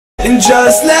and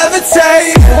just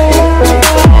levitate.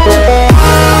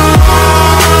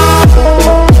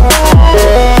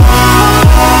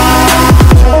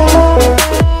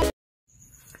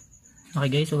 Okay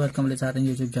guys, so welcome ulit sa ating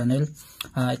YouTube channel.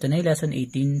 Ito na yung lesson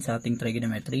 18 sa ating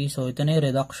trigonometry. So ito na yung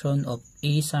reduction of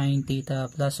a sin theta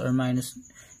plus or minus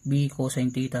b cosine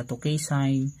theta to k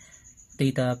sin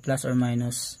theta plus or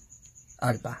minus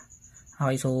alpha.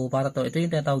 Okay, so para ito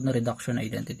yung tinatawag na reduction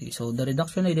identity. So the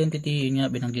reduction identity, yun nga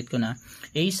binanggit ko na,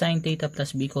 a sin theta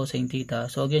plus b cosine theta.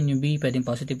 So again, yung b pwedeng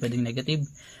positive, pwedeng negative.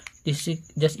 This is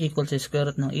just equals the square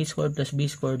root ng a squared plus b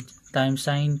squared times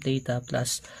sin theta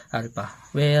plus alpha.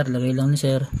 Where, lagay lang ni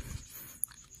sir,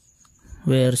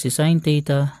 where si sin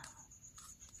theta,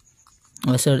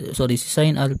 si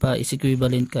sin alpha is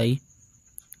equivalent kay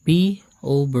b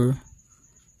over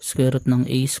square root ng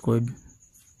a squared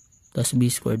plus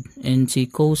b squared, and si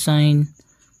cosine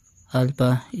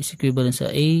alpha is equivalent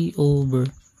sa a over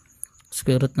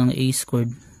square root ng a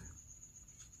squared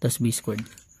plus b squared.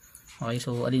 Okay,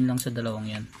 so alin lang sa dalawang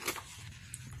yan.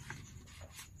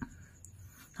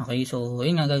 Okay, so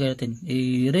ayun nga gagawin natin.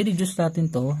 I-reduce natin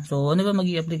to. So ano ba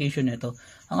magiging application nito?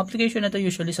 Ang application nito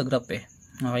usually sa graph eh.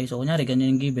 Okay, so kunyari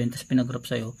ganyan yung given, tapos pinag-graph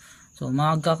sa'yo. So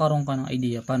magkakaroon ka ng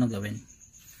idea paano gawin.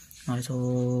 Okay, so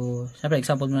sabi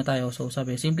example muna tayo. So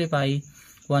sabi simplify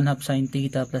 1/2 sin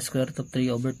theta plus square root of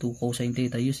 3 over 2 cosine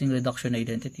theta using reduction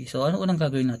identity. So ano unang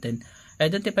gagawin natin?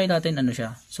 Identify natin ano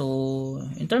siya. So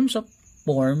in terms of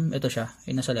form, ito siya,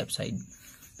 yung nasa left side.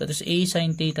 That is a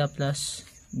sin theta plus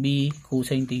b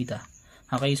cosine theta.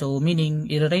 Okay, so meaning,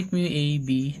 i-rewrite mo yung a,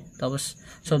 b, tapos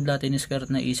solve natin yung square root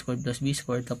na a squared plus b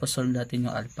squared, tapos solve natin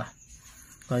yung alpha.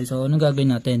 Okay, so anong gagawin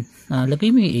natin?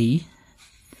 Lagay mo yung a.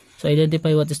 So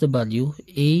identify what is the value.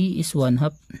 A is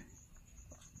 1/2.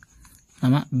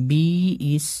 Tama? B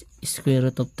is square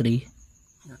root of 3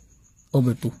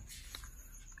 over 2.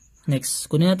 Next,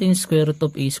 kunin natin yung square root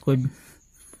of a squared.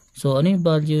 So, ano yung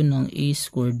value ng a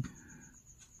squared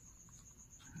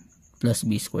plus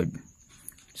b squared?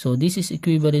 So, this is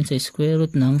equivalent sa square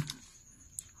root ng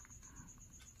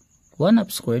 1/2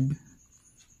 squared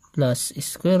plus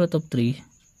square root of 3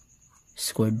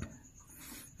 squared.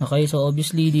 Okay, so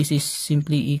obviously, this is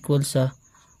simply equal sa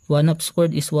 1/2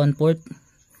 squared is 1/4.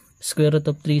 Square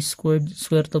root of 3 squared,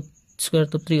 square root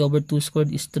of 3 over 2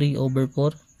 squared is 3 over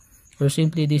 4. Or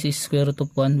simply, this is square root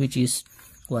of 1 which is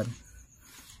 1.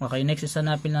 Okay, next is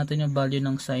hanapin natin yung value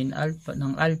ng sin alpha,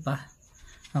 ng alpha.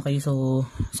 Okay, so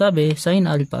sabi sin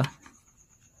alpha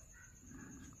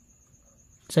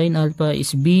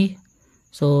is b,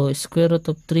 so square root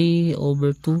of 3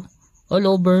 over 2 all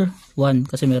over 1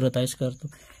 kasi meron tayo square root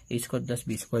of a squared plus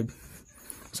b squared.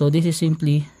 So this is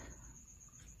simply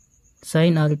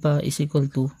sin alpha is equal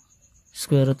to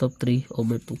square root of 3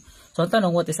 over 2. So ang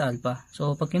tanong, what is alpha?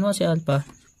 So pag kinuha si alpha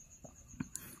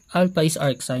is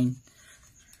arc sine.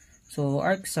 So,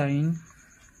 arc sine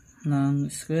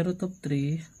ng square root of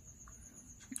 3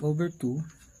 over 2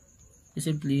 is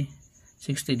simply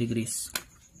 60 degrees.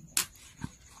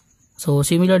 So,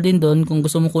 similar din doon, kung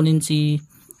gusto mo kunin si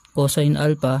cosine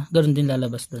alpha, ganoon din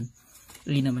lalabas doon.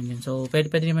 I naman yun. So,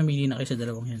 pwede naman mamili na kayo sa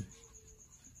dalawang yan.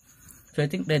 So, I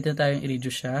think pwede na tayong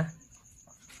i-reduce siya.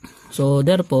 So,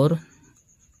 therefore,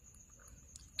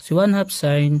 si 1/2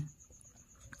 sin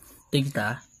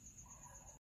theta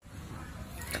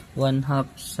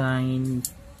 1/2 sin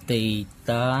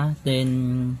theta,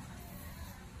 then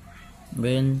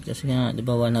kasi nga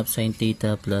diba 1/2 sin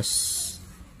theta plus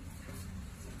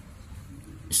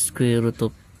square root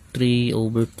of 3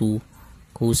 over 2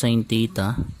 cosine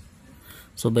theta.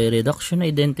 So by reduction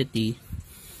identity,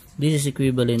 this is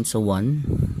equivalent sa 1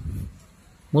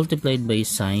 multiplied by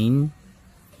sin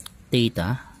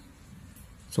theta,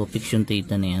 so fix yung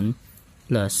theta na yan,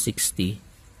 plus 60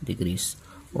 degrees.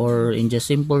 Or in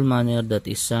just simple manner, that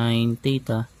is sin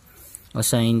theta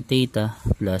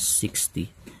plus 60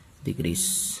 degrees.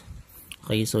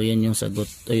 Okay, so yan yung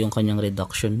sagot o yung kanyang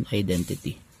reduction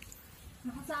identity.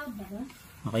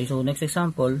 Okay, so next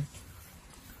example,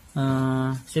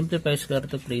 simplify square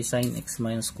root of 3 sin x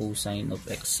minus cosine of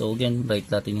x. So again, write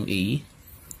natin yung a.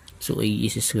 So a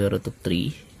is square root of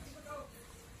 3.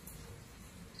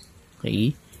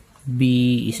 Okay, b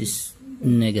is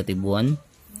negative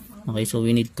 1. Okay, so we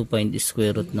need to find the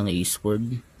square root ng a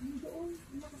squared.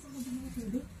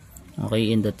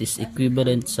 Okay, and that is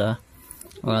equivalent sa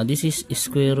this is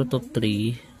square root of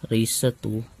 3 raised sa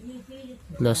 2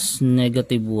 plus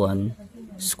negative 1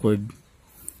 squared.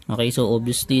 Okay, so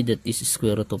obviously that is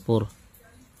square root of 4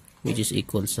 which is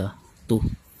equal sa 2.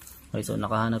 Okay, so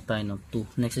nakahanap tayo ng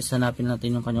 2. Next is hanapin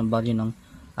natin yung kanyang value ng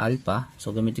alpha. So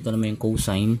gamitin ko naman yung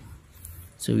cosine.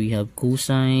 So we have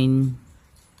cosine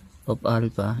of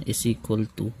alpha is equal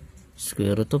to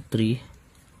square root of 3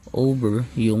 over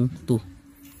yung 2.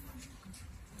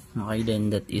 Okay,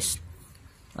 then that is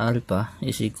alpha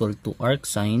is equal to arc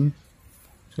sine.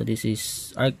 So this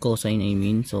is arc cosine, I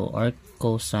mean. So arc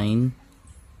cosine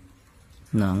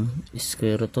ng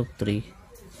square root of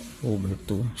 3 over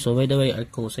 2. So by the way,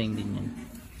 arc cosine din yan.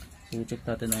 So check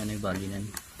natin na yun yung value nan.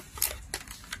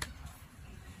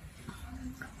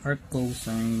 Arc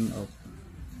cosine of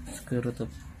square root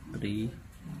of 3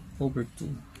 over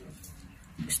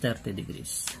 2 is 30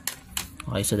 degrees.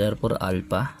 Okay, so therefore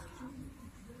alpha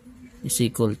is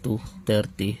equal to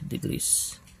 30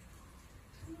 degrees.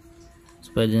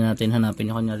 So pwede natin hanapin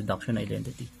yung kanyang reduction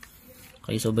identity.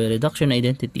 Okay, so by reduction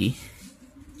identity,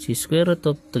 si square root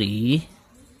of 3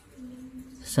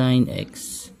 sin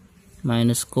x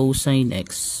minus cosine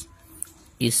x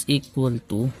is equal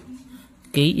to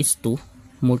k is 2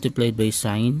 multiplied by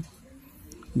sine,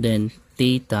 then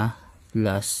theta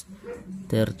plus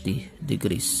 30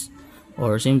 degrees,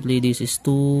 or simply this is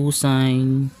 2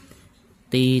 sine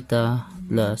theta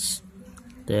plus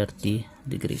 30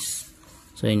 degrees.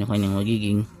 So yun yung kanyang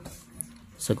magiging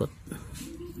sagot.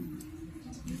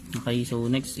 Okay, so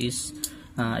next is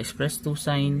express 2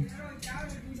 sine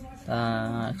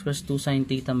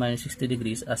theta minus 60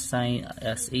 degrees as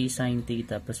a sine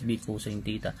theta plus b cosine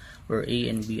theta, where a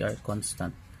and b are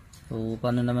constant. So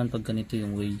paano naman pag ganito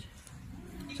yung way?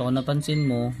 So kung napansin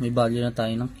mo, may value na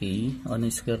tayo ng k, ano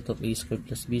yung square root of a squared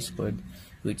plus b squared,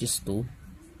 which is 2.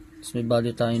 So may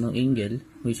value tayo ng angle,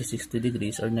 which is 60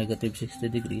 degrees or negative 60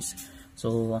 degrees.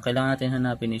 So ang kailangan natin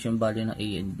hanapin is yung value ng a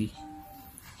and b.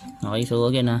 Okay, so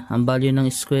again ang value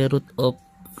ng square root of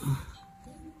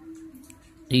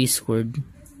a squared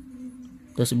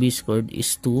plus b squared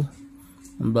is 2.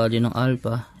 Ang value ng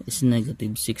alpha is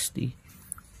negative 60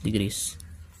 degrees.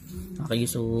 Okay,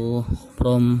 so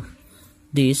from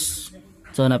this,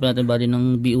 so hanapin natin value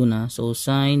ng b una. So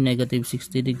sine negative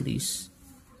 60 degrees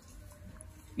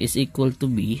is equal to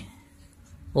b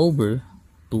over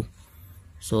 2.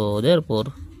 So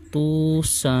therefore 2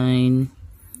 sine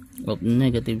of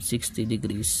negative 60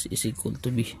 degrees is equal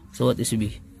to b. So what is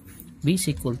b? B is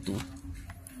equal to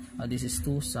this is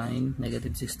 2 sine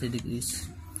negative 60 degrees,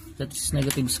 that is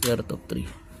negative square root of 3.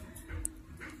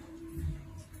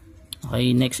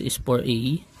 Okay, next is for a,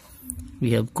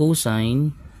 we have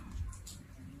cosine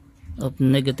of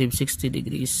negative 60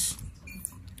 degrees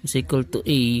is equal to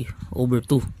a over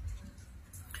 2.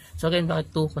 So again,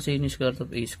 bakit 2? Kasi yun yung square root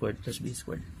of a squared plus b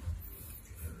squared.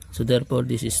 So therefore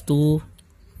this is 2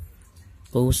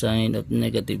 cosine of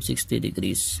negative 60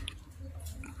 degrees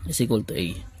is equal to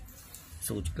a.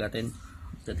 So check natin,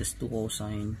 that is 2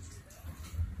 cosine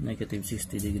negative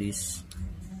 60 degrees,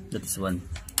 that is 1.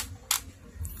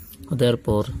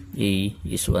 Therefore a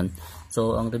is 1.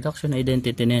 So ang reduction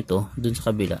identity nito dun sa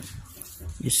kabila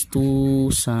is 2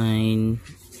 sine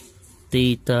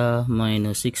theta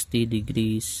minus 60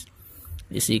 degrees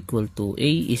is equal to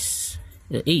a is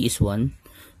 1.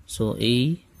 So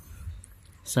a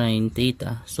sine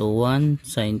theta, so 1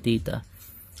 sine theta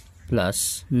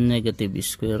plus negative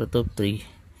square root of 3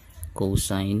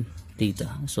 cosine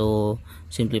theta. So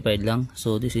simplified lang,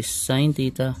 so this is sine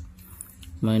theta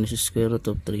minus square root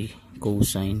of 3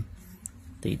 cosine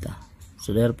theta.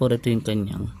 So therefore ito yung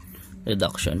kanyang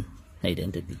reduction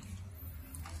identity.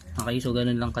 Okay, so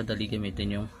ganun lang kadali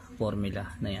gamitin yung formula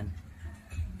na yan.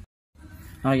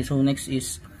 Okay, so next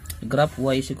is graph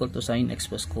y is equal to sin x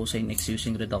plus cosine x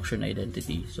using reduction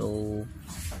identity. So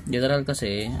general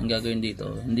kasi ang gagawin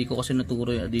dito, hindi ko kasi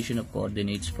naturo yung addition of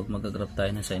coordinates pag mag-graph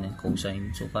tayo ng sin and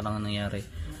cosine. So parang ang nangyari,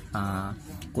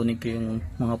 kunin ko yung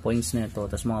mga points na ito,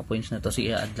 tapos mga points na ito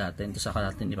i-add natin, tapos saka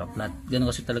natin ipa-plot. Ganun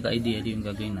kasi talaga ideally yung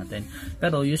gagawin natin.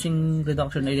 Pero using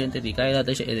reduction identity, kaya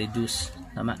natin siya i-reduce.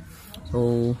 Tama. So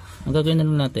ang gagawin na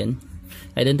lang natin,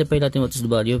 identify natin what is the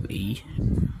value of a.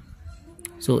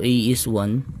 So a is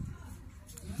 1,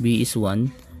 b is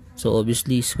 1. So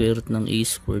obviously square root ng a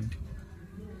squared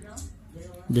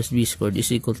plus b squared is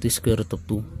equal to square root of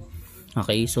 2.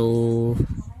 Okay, so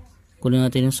kunin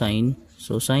natin yung sign.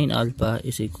 So sin alpha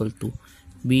is equal to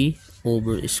b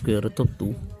over square root of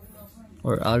 2,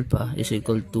 or alpha is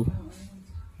equal to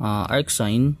arc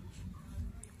sine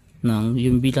ng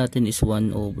yung b natin is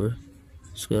 1 over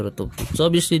square root of 2. So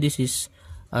obviously this is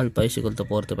alpha is equal to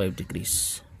 45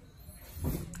 degrees.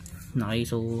 Okay,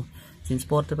 so since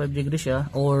 45 degrees siya,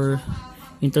 or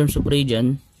in terms of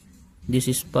radian, this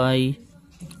is pi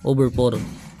over 4.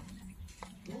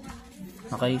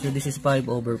 Okay, so this is 5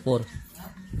 over 4.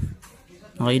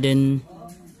 Okay, then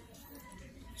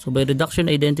so by reduction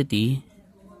identity,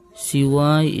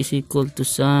 cy is equal to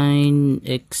sin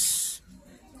x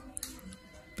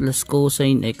plus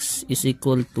cosine x is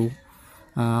equal to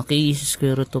k is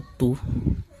square root of 2,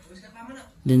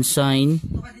 then sine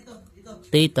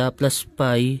theta plus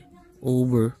pi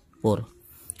over 4.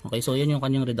 Okay, so yan yung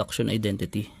kanyang reduction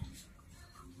identity.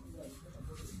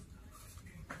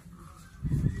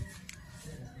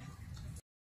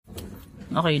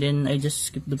 Okay, then I just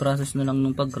skip the process na lang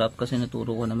nung pag-graph kasi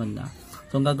naturo ko naman na.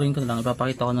 So ang gagawin ko na lang,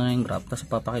 ipapakita ko na lang yung graph, tapos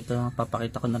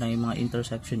papakita ko na lang yung mga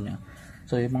intersection niya.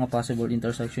 So yung mga possible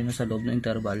intersection niya sa loob ng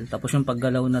interval, tapos yung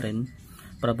paggalaw na rin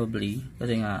probably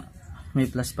kasi nga may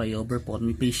plus pi over 4,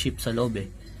 may phase shift sa loob eh.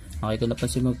 Okay, kung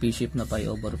napansin mo phase shift na pi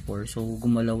over 4, so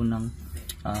gumalaw ng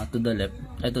to the left,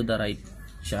 to the right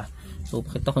siya. So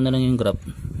pakita ko na lang yung graph.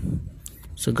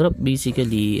 So graph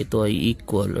basically ito ay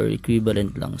equal or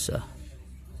equivalent lang sa.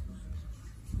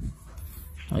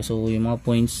 Okay, so yung mga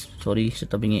points, sorry sa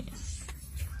tabingi.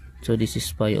 So this is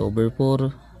pi over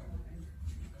 4,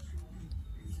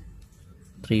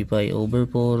 3 pi over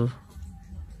 4,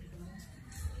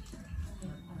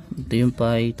 ito yung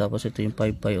pi, tapos ito yung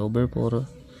 5 pi over 4.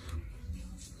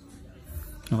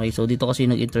 Okay, so dito kasi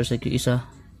nag-intersect yung isa.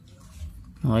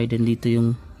 Okay, then dito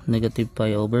yung negative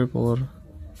pi over 4.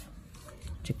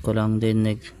 Check ko lang din,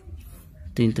 ito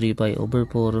yung 3 pi over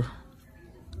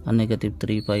 4, negative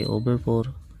 3 pi over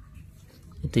 4.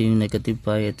 Ito yung negative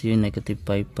pi, ito yung negative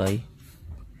 5 pi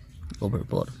over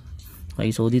 4. Okay,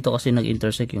 so dito kasi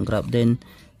nag-intersect yung graph. Then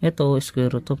ito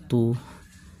square root of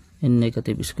 2 and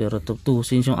negative square root of 2.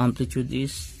 Since yung amplitude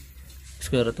is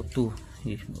square root of 2,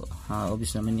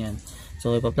 obvious naman yan.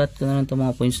 So ipa-plot ko na lang itong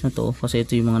mga points na to kasi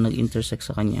ito yung mga nag-intersect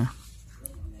sa kanya.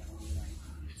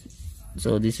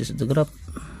 So this is the graph.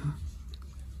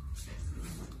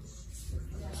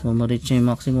 So ma-reach yung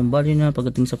maximum value na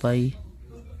pagdating sa pi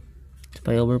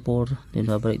over 4, then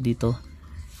babalik dito,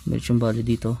 ma-reach yung value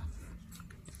dito.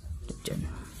 Diyan.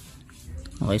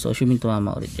 Okay, so assuming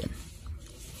tumama ulit dyan.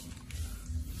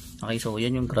 Okay, so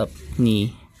yan yung graph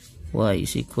ni y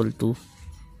is equal to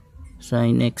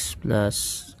sin x plus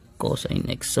cosine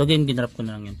x. So again, ginrap ko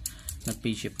na lang yun.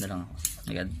 Nag-phase shift na lang ako.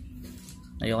 Agad.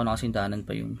 Ayoko na kasing daanan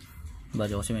pa yung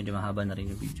value kasi medyo mahaba na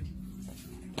rin yung video.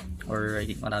 Or I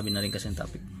think marami na rin kasi yung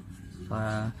topic.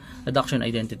 Reduction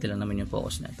identity lang naman yung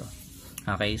focus na ito.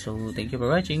 Okay, so thank you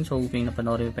for watching. So hoping na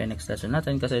panoorin pa yung next lesson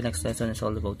natin kasi next lesson is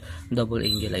all about double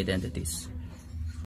angle identities.